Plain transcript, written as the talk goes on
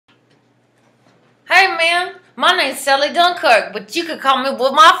man. My name's Sally Dunkirk, but you can call me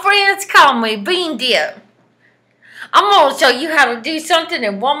what my friends call me, Bean Dip. I'm going to show you how to do something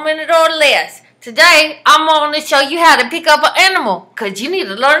in 1 minute or less. Today, I'm going to show you how to pick up an animal, because you need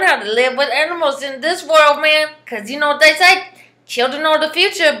to learn how to live with animals in this world, man. Because you know what they say? Children are the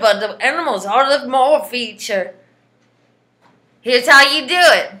future, but the animals are the more future. Here's how you do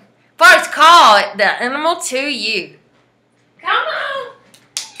it. First, call it the animal to you. Come on.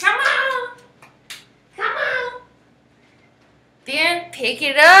 Come on. Come on. Then pick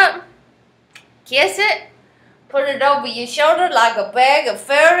it up. Kiss it. Put it over your shoulder like a bag of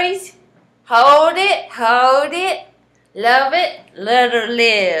furries. Hold it, love it, let her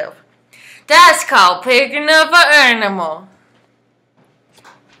live. That's called picking up an animal.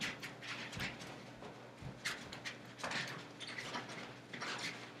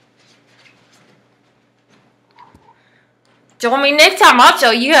 Join me next time, I'll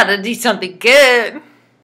show you how to do something good.